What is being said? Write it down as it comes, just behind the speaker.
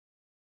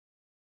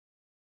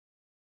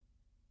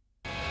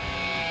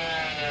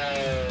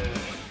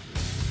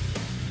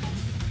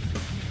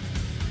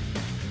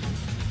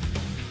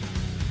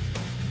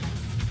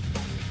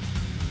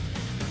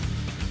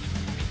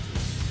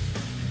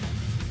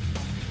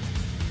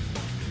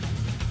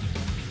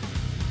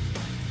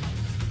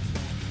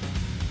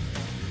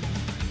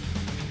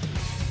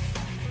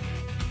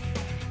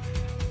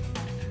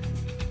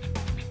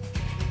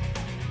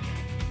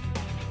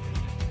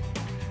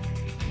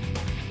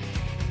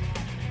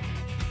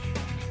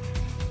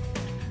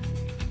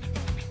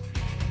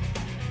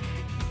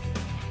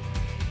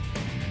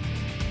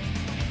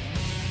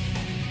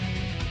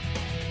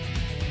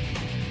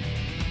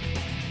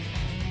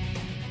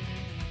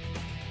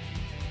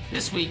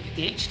This week,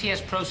 the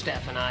HTS Pro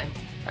staff and I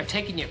are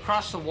taking you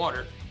across the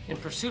water in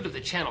pursuit of the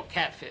channel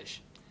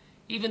catfish.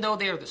 Even though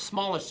they are the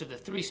smallest of the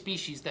three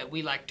species that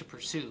we like to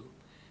pursue,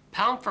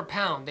 pound for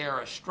pound they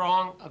are a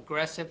strong,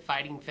 aggressive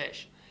fighting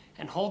fish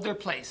and hold their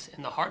place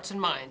in the hearts and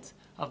minds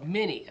of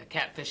many a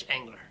catfish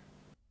angler.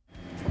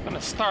 We're going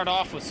to start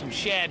off with some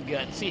shad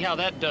gut, see how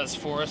that does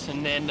for us,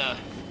 and then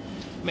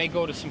may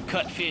go to some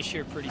cut fish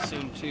here pretty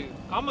soon too.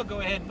 I'm going to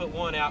go ahead and put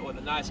one out with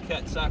a nice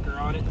cut sucker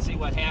on it and see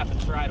what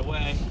happens right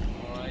away.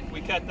 We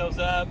cut those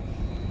up.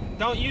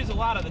 Don't use a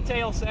lot of the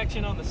tail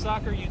section on the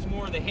sucker, use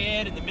more of the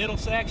head and the middle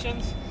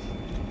sections.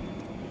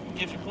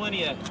 Gives you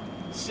plenty of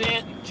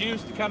scent and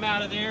juice to come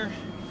out of there,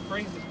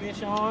 brings the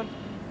fish on.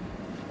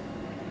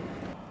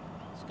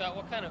 Scott,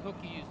 what kind of hook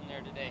are you using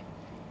there today?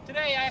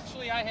 Today,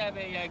 actually, I have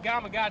a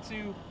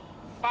Gamakatsu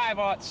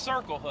 5/0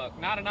 circle hook.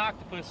 Not an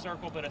octopus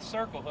circle, but a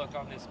circle hook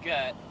on this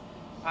gut.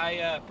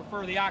 I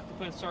prefer the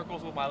octopus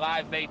circles with my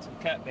live baits and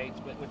cut baits,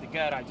 but with the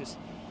gut, I just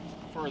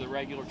prefer the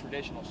regular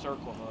traditional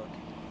circle hook.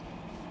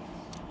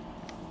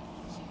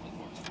 Let's see if it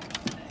works for us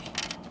today.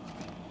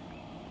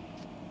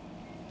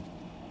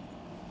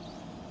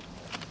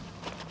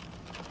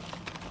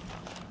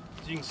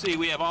 As you can see,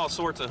 we have all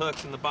sorts of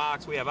hooks in the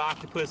box. We have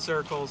octopus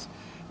circles,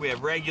 we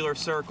have regular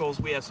circles,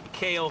 we have some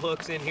kale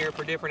hooks in here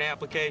for different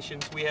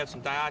applications, we have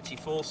some Daiichi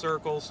full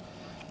circles.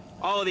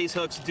 All of these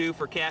hooks do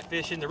for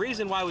catfishing. The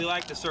reason why we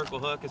like the circle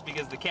hook is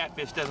because the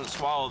catfish doesn't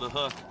swallow the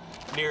hook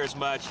near as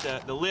much.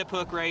 The lip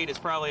hook rate is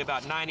probably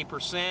about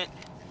 90%.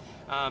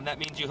 That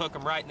means you hook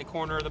them right in the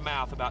corner of the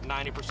mouth about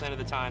 90% of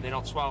the time. They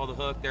don't swallow the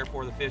hook,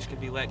 therefore the fish can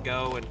be let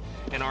go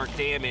and aren't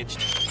damaged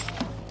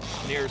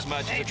near as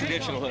much as a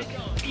traditional hook.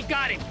 He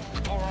got him.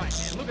 All right,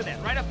 man. Look at that.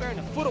 Right up there in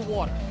a foot of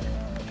water.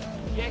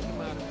 Yank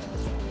him out of there.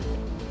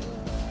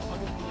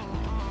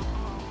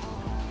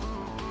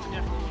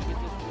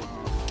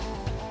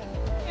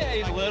 Yeah,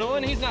 he's a little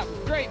one. He's not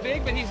great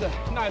big, but he's a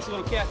nice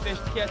little catfish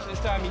to catch this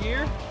time of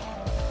year. Or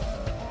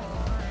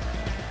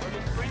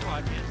just spring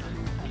like this.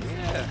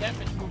 Yeah.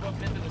 Catfish move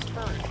up into this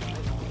current.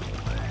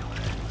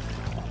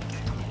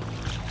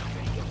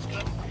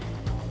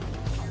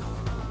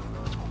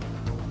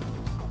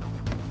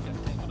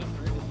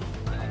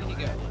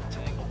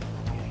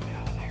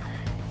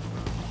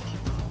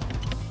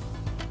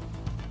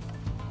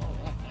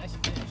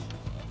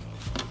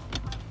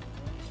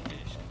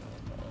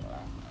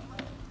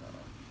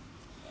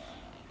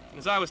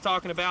 As I was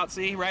talking about,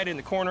 see, right in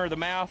the corner of the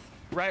mouth,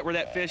 right where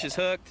that fish is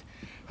hooked,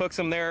 hooks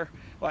them there,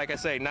 like I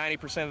say,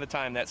 90% of the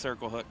time that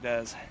circle hook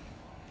does.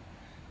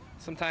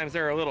 Sometimes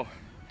they're a little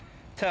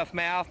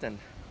tough-mouthed and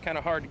kind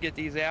of hard to get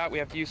these out. We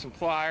have to use some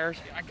pliers.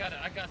 Yeah, I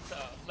got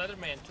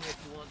Leatherman too if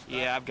you want.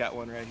 Yeah, I've got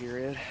one right here,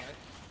 Ed.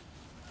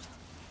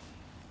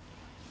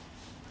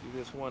 Do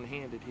this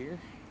one-handed here.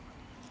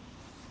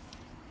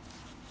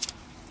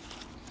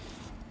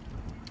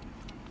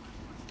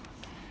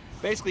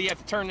 Basically, you have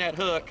to turn that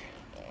hook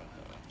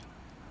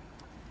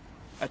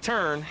a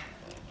turn,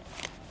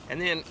 and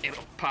then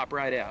it'll pop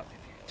right out.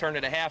 Turn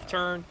it a half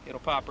turn, it'll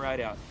pop right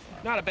out.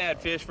 Not a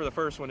bad fish for the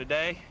first one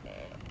today.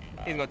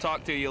 He's gonna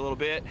talk to you a little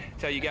bit,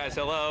 tell you guys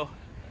hello.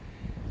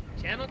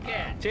 Channel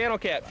cat. Channel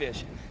cat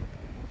fishing.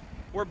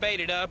 We're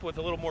baited up with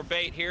a little more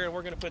bait here, and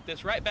we're gonna put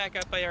this right back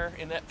up there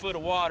in that foot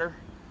of water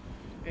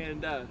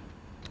and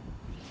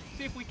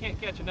see if we can't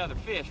catch another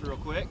fish real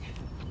quick.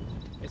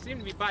 They seem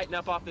to be biting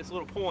up off this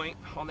little point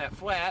on that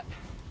flat.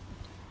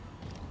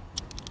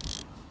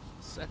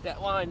 Set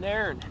that line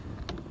there and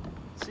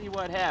see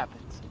what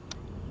happens.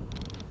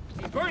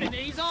 He's burning it,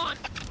 he's on.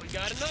 We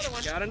got another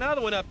one. Got another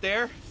one up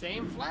there.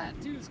 Same flat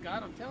too,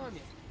 Scott, I'm telling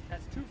you.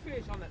 That's two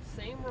fish on that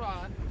same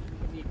rod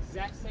in the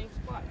exact same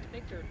spot. I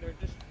think they're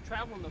just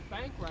traveling the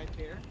bank right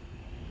there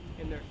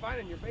and they're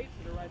finding your baits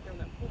that are right there on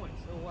that point.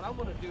 So what I'm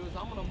gonna do is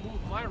I'm gonna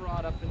move my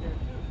rod up in there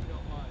too, if you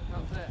don't mind.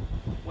 How's that?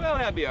 Well,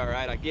 that'd be all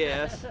right, I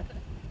guess.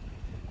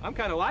 I'm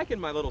kind of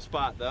liking my little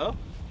spot though.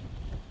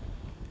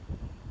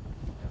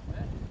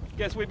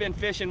 Guess we've been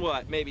fishing,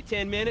 what, maybe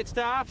 10 minutes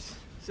tops?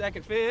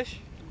 Second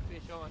fish. Two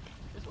fish on.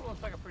 This one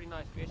looks like a pretty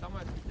nice fish. I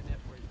might keep the net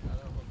for you,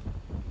 Scott.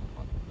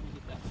 Let me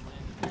get that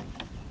one in.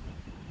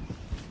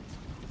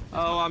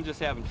 Oh, I'm just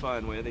having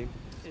fun with him.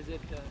 Is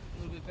it a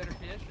little bit better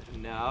fish?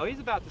 No, he's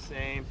about the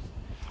same.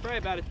 Probably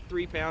about a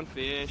 3-pound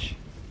fish,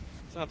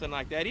 something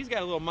like that. He's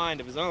got a little mind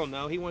of his own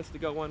though. He wants to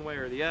go one way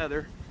or the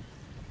other.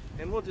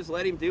 And we'll just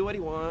let him do what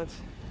he wants.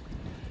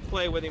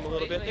 Play with him a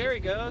little bit. There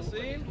he goes,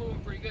 see? He's moving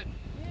pretty good.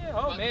 Yeah,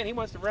 oh man, he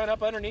wants to run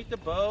up underneath the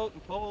boat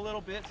and pull a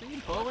little bit. See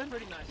him pulling?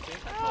 Pretty nice fish.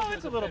 Oh,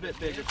 it's a little bit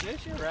bigger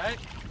fish, you're right.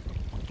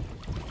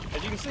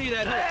 As you can see,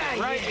 that hook is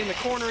right in the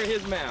corner of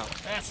his mouth.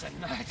 That's a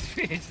nice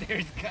fish there,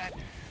 Scott.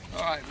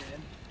 All right,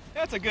 man.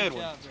 That's a good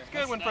one.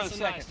 Good one for the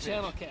second nice fish.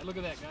 Channel cat. Look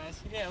at that,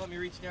 guys. Yeah, let me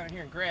reach down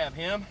here and grab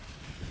him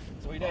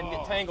so he doesn't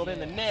get tangled in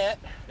the net.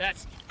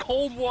 That's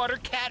cold water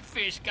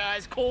catfish,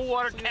 guys. Cold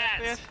water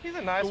cats. He's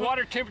a nice The one.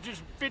 water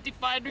temperature's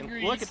 55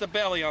 degrees. Look at the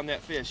belly on that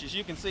fish. As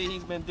you can see,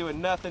 he's been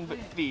doing nothing but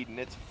feeding.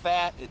 It's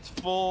fat, it's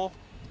full,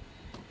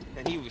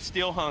 and he was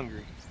still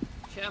hungry.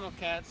 Channel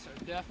cats are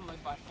definitely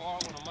by far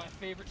one of my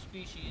favorite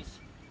species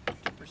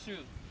to pursue.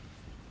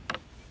 Got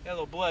a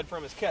little blood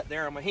from his cut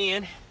there on my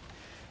hand.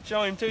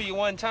 Show him to you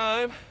one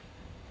time.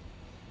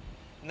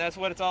 And that's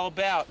what it's all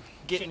about.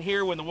 Getting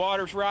here when the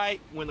water's right,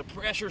 when the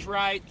pressure's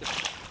right, the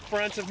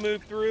fronts have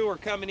moved through or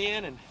coming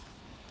in, and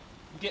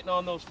getting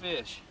on those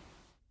fish.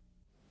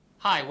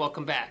 Hi,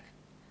 welcome back.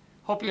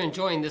 Hope you're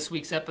enjoying this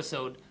week's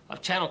episode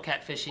of Channel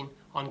Catfishing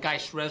on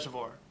Geist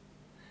Reservoir.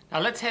 Now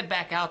let's head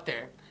back out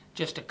there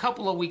just a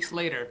couple of weeks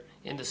later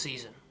in the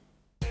season.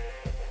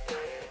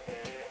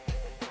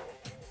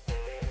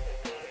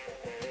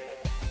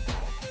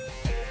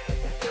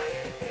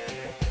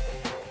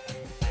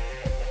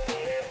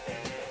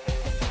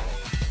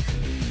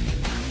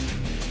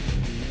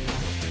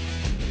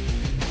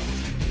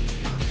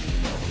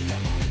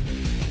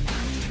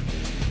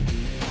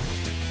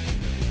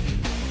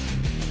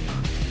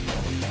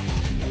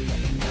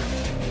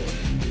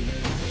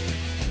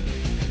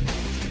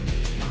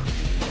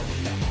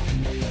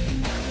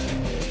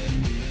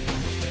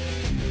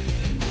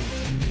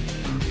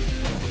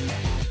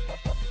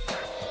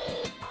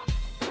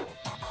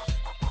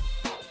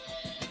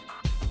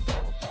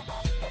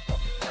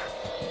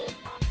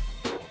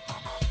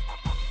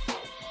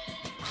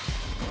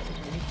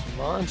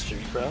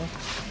 Monsters, bro.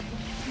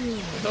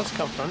 Where those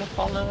come from? They're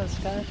falling out of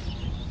the sky.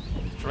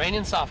 It's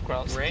raining soft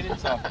crawls. Raining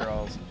soft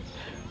crawls.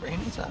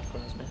 Raining soft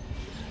crawls, man.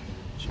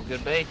 Some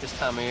good bait this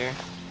time of year.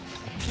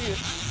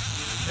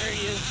 There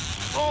he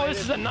is. Oh,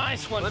 this is a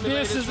nice one.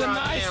 This is a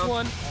nice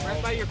one.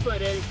 Right by your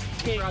foot, Eddie.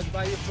 Okay. Right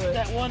by your foot.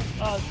 That one,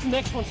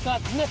 next one,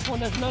 Scott. The next one,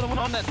 there's another one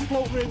on that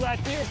float rig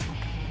right there.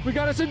 We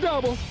got us a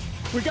double.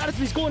 We got us,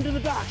 he's going to the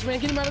docks, man.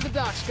 Get him out of the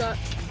docks, Scott.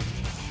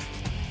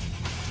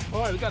 All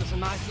right, we got us a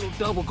nice little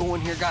double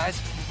going here,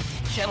 guys.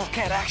 Channel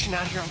cat action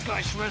out here on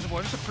Geist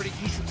Reservoir. This is a pretty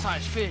decent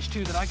sized fish,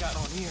 too, that I got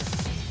on here.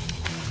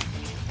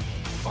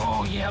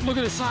 Oh, yeah, look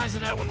at the size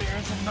of that one there.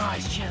 It's a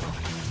nice channel.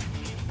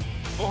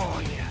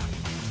 Oh, yeah.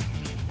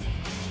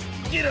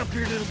 Get up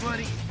here, little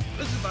buddy.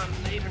 This is about an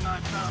 8 or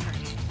 9 pounder.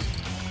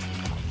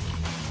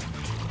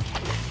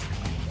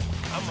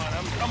 I'm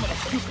gonna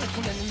scoop this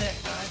one in the neck,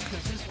 guys,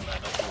 because this one I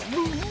don't want to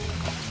move.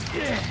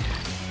 Yeah.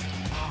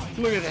 Oh,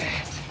 look at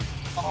that.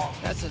 Oh,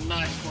 that's a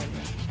nice one.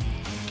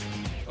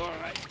 All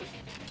right,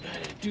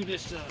 do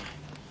this.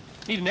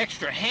 Need an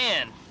extra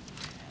hand.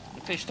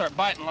 If they start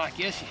biting like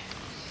this,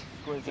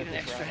 you need an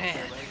extra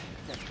hand.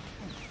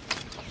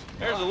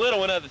 There's a little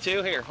one of the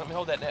two. Here, let me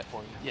hold that net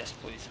for you. Yes,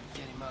 please.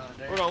 Get him out of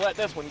there. We're gonna let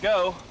this one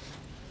go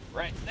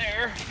right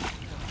there.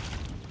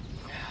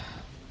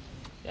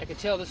 Yeah, I could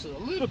tell this is a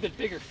little bit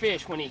bigger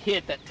fish when he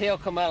hit that tail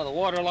come out of the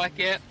water like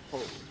that.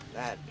 Oh,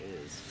 that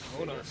is.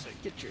 Hold on a second.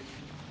 Get your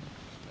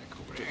back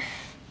over there.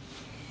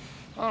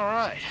 All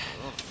right.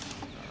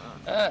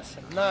 That's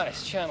a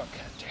nice channel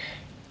cut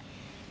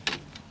there.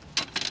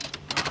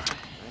 All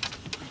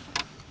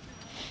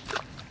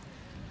right.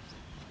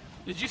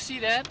 Did you see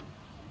that?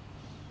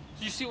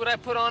 Did you see what I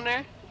put on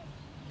there?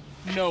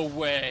 No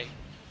way.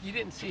 You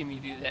didn't see me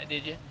do that,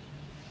 did you?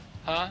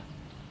 Huh?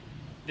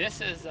 This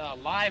is a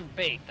live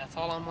bait. That's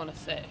all I'm gonna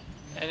say.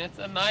 And it's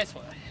a nice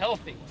one, a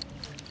healthy one.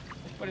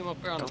 Let's put him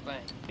up there on the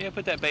bank. Yeah,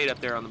 put that bait up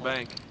there on the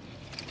bank.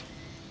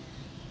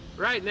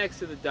 Right next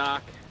to the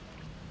dock,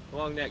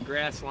 along that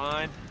grass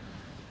line.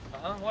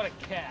 What a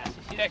cast.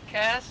 You see that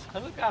cast? Now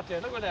look out there.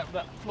 Look where that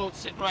float's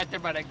sitting right there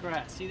by that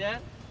grass. See that?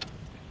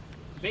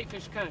 The bait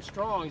fish is kind of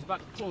strong. He's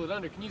about to pull it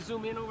under. Can you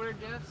zoom in over there,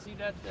 Jeff? See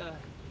that the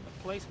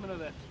placement of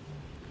that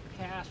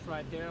cast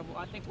right there?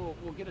 I think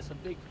we'll get us a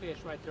big fish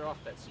right there off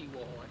that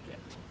seawall like that.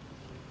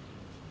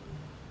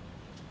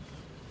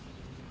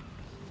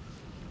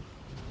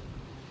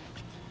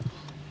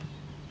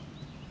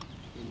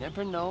 You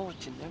never know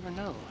what you never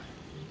know.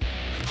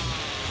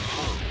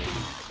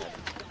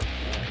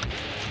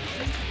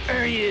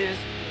 There he is.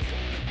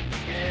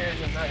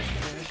 There's a nice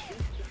fish.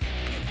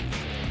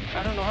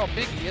 I don't know how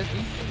big he is.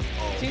 He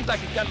seems like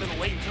he's got a little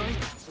weight to him. He's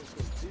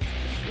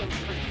swimming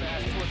pretty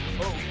fast towards the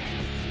boat.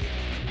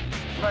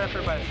 Right up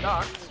there by the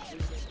dock.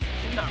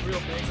 He's not real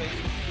big,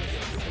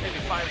 but maybe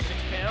 5 or 6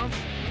 pounds.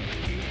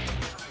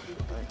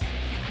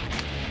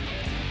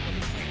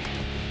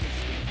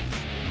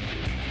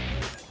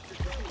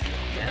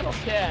 Channel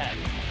cat.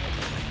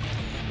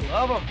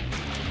 Love him.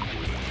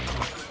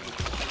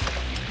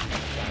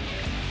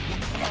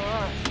 All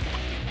right.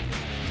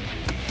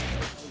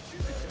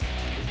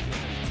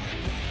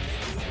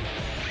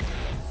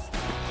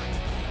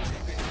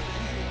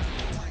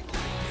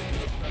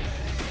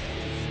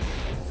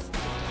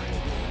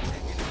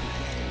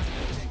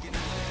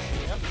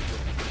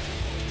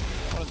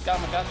 Well, it's got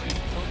these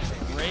hooks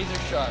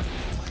razor sharp.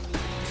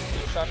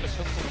 Sharpest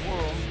hooks in the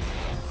world.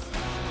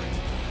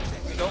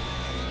 There we go.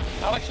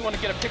 Alex, you want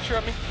to get a picture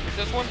of me with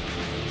this one?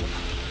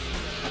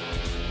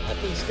 Let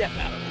me step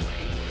out of the way.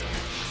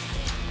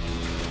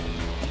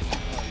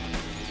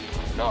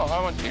 No,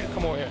 I want you to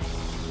come over here.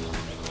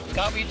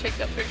 Scott, will you take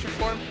that picture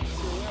for him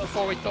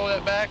before we throw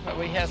that back? But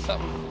we have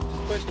something.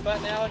 Just push the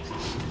button, Alex.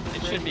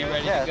 It should be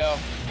ready to go.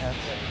 Yeah.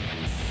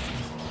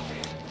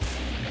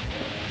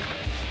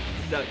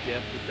 Duck,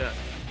 Jeff, good duck.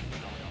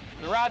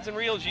 The rods and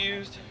reels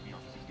used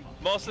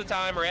most of the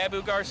time are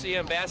Abu Garcia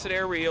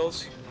Ambassador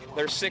reels.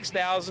 There's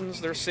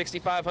 6,000s, there's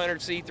 6,500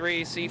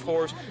 C3s,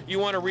 C4s. You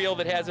want a reel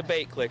that has a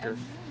bait clicker.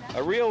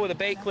 A reel with a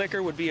bait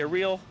clicker would be a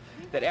reel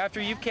that after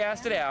you've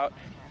cast it out,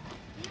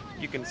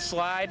 you can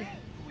slide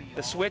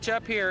the switch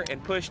up here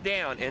and push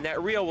down, and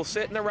that reel will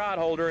sit in the rod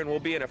holder and will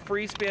be in a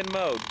free spin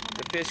mode.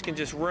 The fish can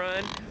just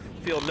run,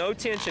 feel no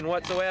tension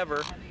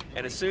whatsoever,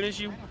 and as soon as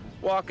you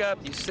walk up,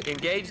 you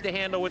engage the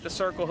handle with the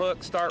circle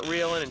hook, start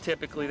reeling, and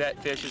typically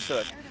that fish is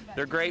hooked.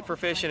 They're great for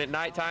fishing at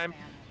nighttime.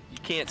 You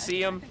can't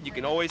see them, you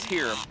can always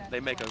hear them. They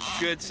make a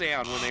good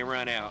sound when they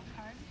run out.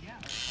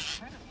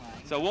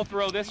 So we'll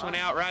throw this one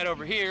out right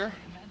over here.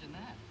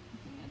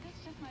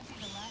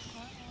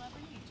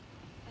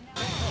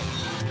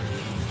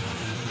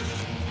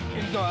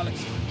 Here you go,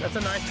 Alex. That's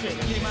a nice fish.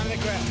 Get him out of the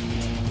ground.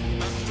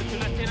 Put your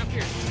left hand up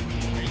here.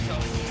 There you go.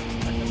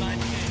 That's a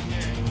nice fish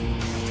there.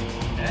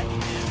 That's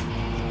it.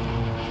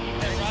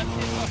 That rod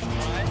tip up, all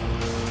right?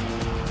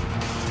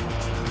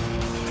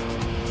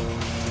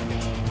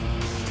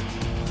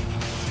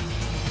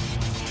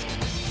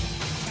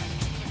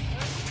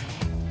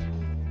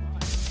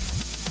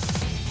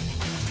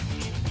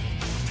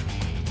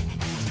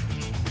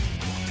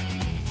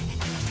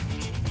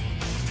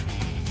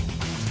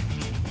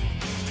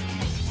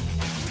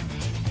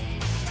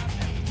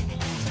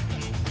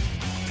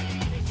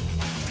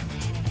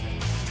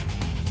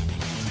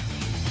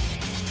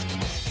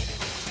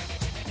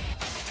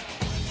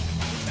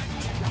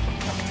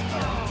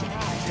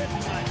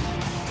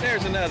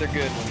 There's another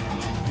good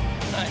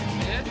one. Nice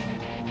fish.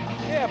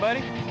 Yeah, buddy.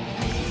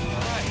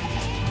 All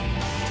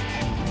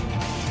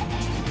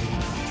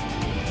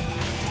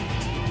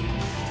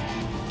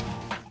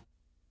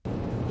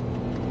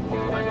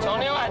right.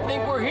 Antonio, I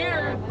think we're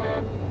here.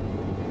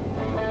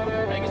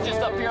 I think it's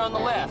just up here on the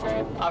left.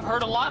 I've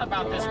heard a lot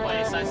about this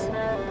place.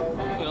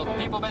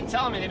 People have been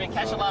telling me they've been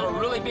catching a lot of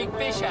really big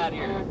fish out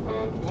here. You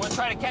want to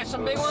try to catch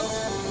some big ones?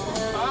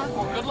 Huh?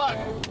 Well, good luck.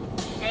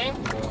 Okay?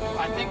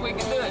 I think we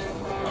can do it.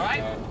 All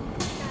right?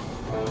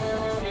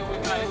 See if we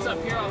got it's up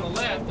here on the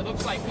left. It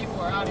looks like people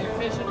are out here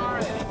fishing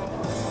already.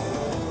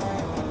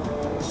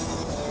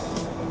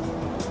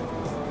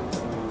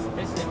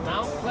 This is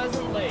Mount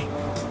Pleasant Lake.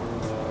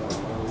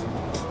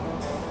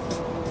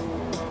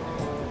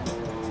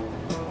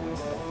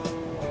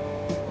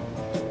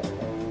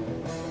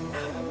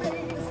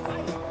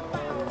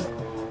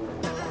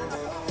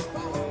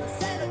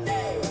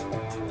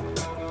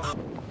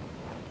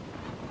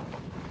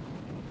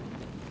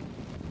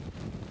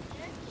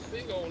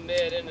 Big old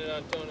net, isn't it,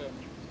 Antonio?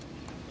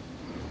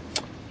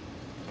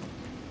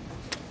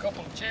 A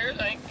couple of chairs.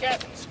 I think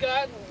Captain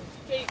Scott and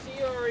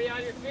KC are already out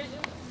here fishing.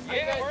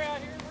 Yeah, we're out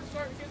here. We're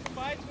starting to get some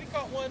bites. We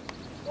caught one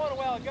a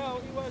while ago.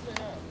 He wasn't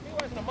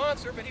a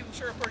monster, but he was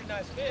sure a pretty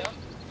nice fish.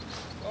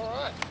 All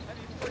right. I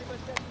mean, pretty much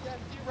got a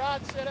few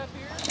rods set up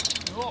here.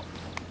 Cool.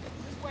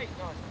 Just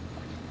waiting on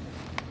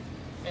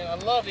you. And I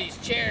love these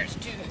chairs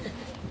too.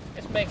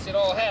 This makes it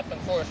all happen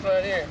for us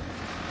right here.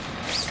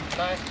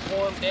 Nice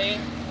warm day.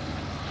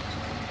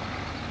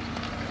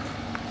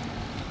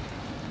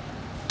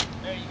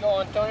 There you go,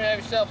 Antonio. Have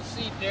yourself a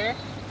seat there.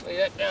 Lay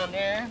that down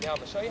there. Yeah, I'm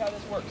gonna show you how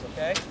this works,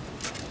 okay?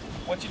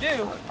 What you do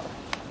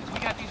is we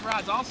got these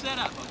rods all set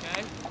up,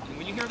 okay? And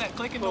when you hear that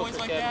clicking noise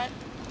like that,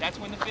 that's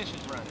when the fish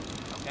is running,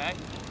 okay?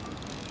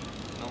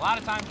 And a lot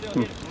of times they'll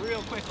hit it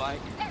real quick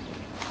like.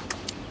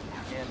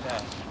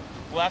 And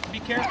we'll have to be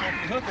careful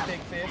if we hook a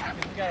big fish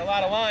because we got a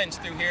lot of lines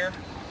through here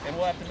and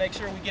we'll have to make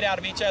sure we get out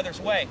of each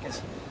other's way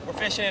because we're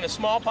fishing in a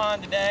small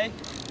pond today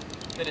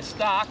that is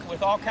stocked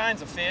with all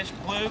kinds of fish,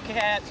 blue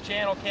cats,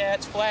 channel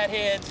cats,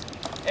 flatheads,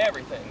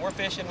 everything. We're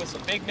fishing with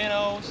some big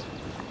minnows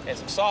and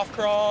some soft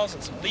craws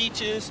and some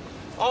leeches,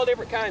 all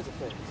different kinds of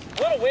things.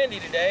 A little windy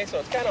today, so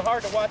it's kind of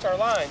hard to watch our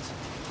lines.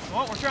 So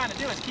what we're trying to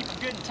do is keep them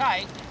good and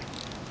tight.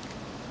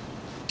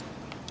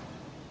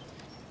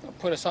 I'll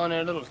put us on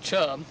a little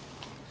chub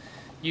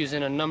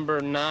using a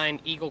number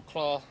 9 Eagle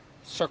Claw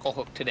circle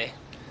hook today.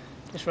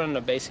 Just running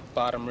a basic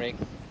bottom rig.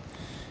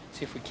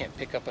 See if we can't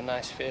pick up a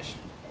nice fish.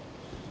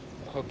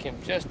 Hook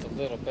him just a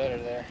little better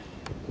there.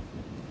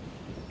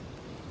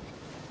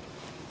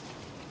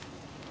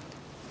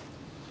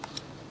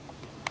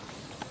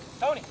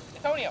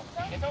 Antonio.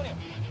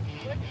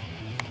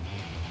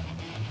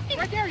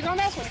 Right there, he's on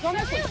this one, he's on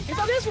this one. He's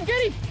on this one,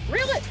 get him!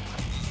 Reel it!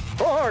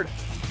 Pull hard.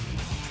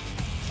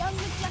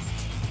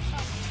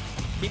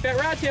 Keep that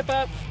rod tip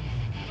up.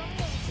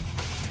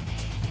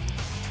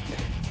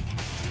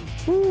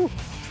 Woo!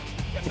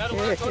 Got another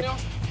one, Antonio?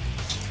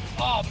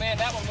 Oh man,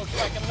 that one looks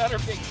like another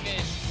big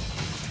fish.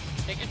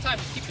 Take your time,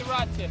 just keep the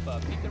rod tip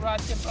up. Keep the rod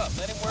tip up.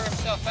 Let him wear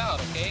himself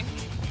out, okay?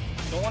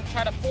 Don't want to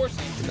try to force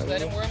him, just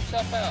let him wear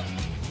himself out.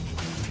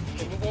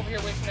 Okay, move over here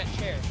away from that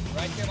chair.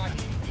 Right there like,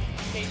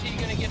 Casey, you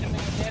gonna get him in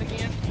the net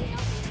again?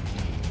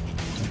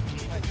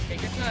 Right,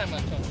 take your time,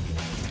 Antonio,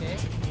 okay?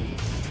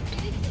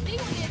 It's the big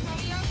one,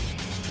 Antonio.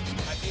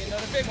 Might be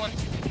another big one.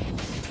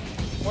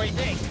 What do you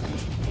think?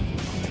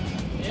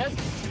 Yes?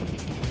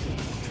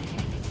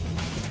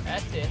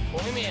 That's it.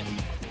 Pull him in.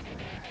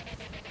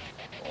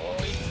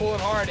 Oh, he's pulling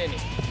hard in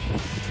it.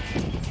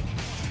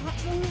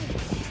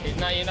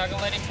 You're not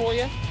gonna let him pull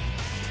you?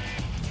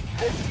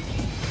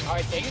 All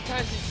right, take your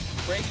time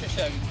to brace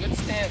yourself. Good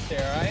stance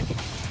there, all right?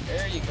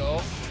 There you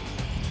go.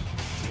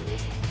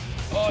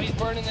 Oh, he's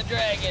burning the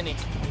drag, isn't he?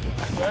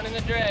 He's burning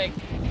the drag.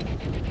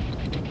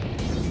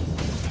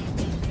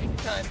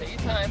 Take your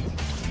time.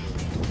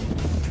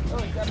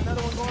 Oh, you got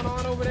another one going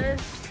on over there?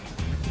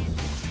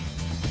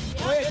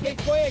 Go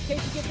ahead,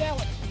 Casey, get that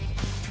one.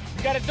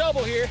 We got a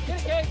double here. Get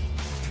it, Casey.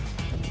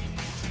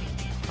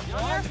 You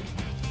on there?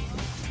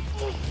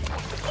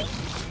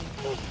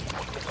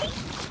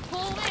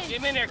 Pull in. Get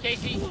him in there,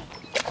 Casey.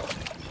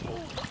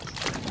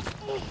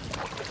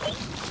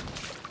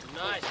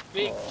 Nice,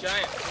 big,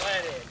 giant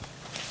flathead.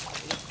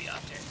 He needs to be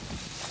out there.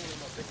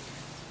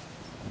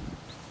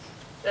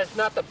 That's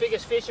not the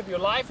biggest fish of your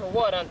life, or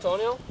what,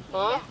 Antonio?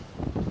 Huh? Yeah.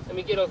 Let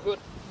me get a good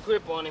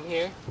grip on him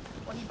here.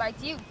 When he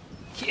bites you.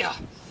 Yeah.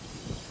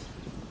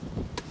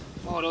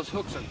 Oh, those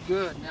hooks are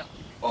good now.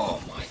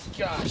 Oh my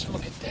gosh,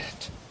 look at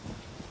that.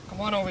 Come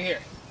on over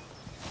here.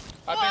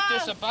 I bet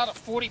this is about a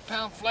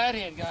 40-pound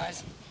flathead,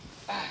 guys.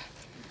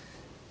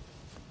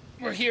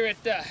 We're here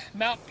at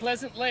Mount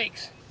Pleasant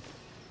Lakes.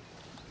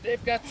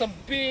 They've got some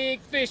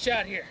big fish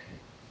out here.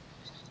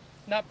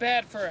 Not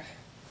bad for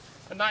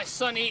a nice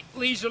sunny,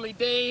 leisurely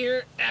day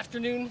here,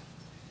 afternoon,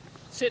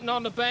 sitting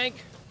on the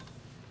bank,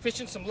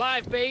 fishing some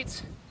live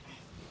baits,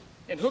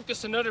 and hooked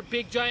us another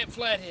big giant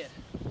flathead.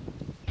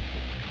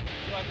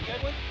 You like a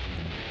good one?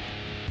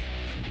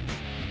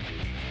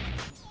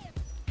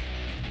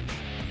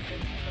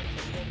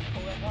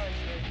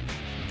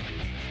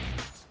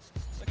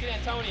 Look at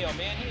Antonio,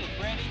 man. He is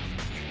ready.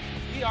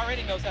 He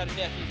already knows how to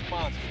net these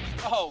monsters.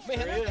 Oh, man.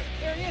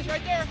 There he is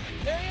right there.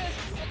 There he is.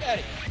 Look at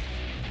him.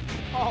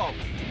 Oh.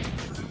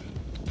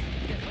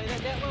 Just lay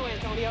that net low,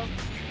 Antonio.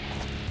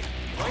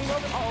 Bring him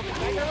over. Oh, make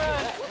a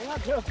run. Hang on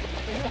to it.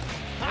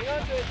 Hang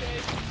on to it,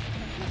 Dave.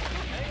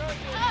 Hang on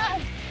to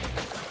it.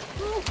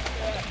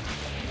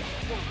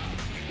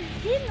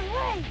 Get in the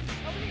way.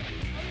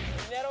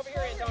 Bring that over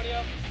here, Antonio.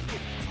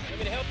 Want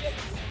me to help you?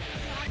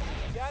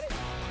 You got it?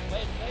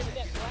 Lay the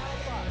net flat on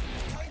the bottom.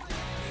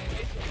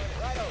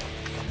 Right over.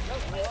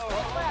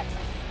 Go back.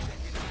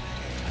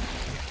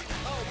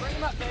 Oh, bring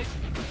him up, Dave.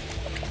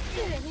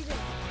 He's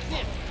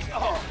in.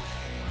 Oh.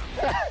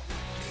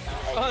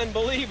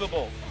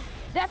 Unbelievable.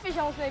 That fish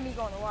almost made me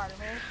go in the water,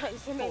 man.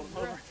 It made me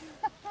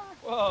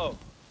Whoa.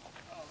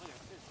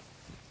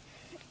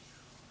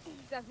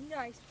 That's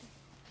nice.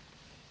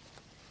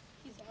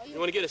 You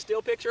want to get a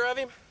still picture of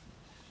him?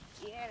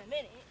 Yeah, in a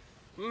minute.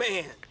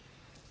 Man,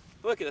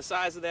 look at the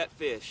size of that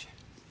fish.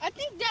 I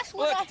think that's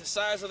what Look at the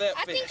size of that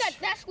I fish. think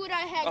that's what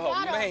I had Oh,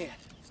 got on. man.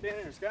 Stand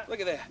in there, Scott.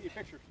 Look at that. Get a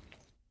picture.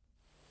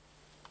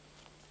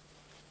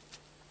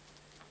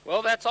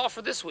 Well, that's all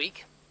for this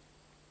week.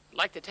 I'd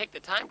like to take the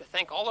time to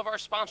thank all of our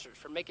sponsors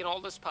for making all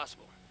this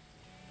possible,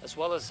 as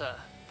well as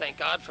thank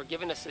God for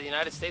giving us the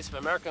United States of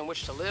America in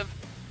which to live,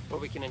 where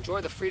we can enjoy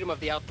the freedom of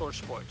the outdoor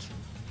sports.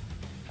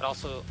 I'd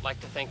also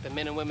like to thank the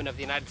men and women of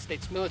the United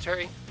States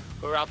military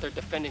who are out there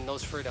defending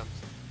those freedoms.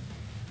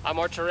 I'm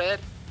Archer Ed,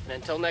 and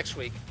until next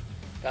week,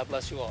 God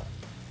bless you all.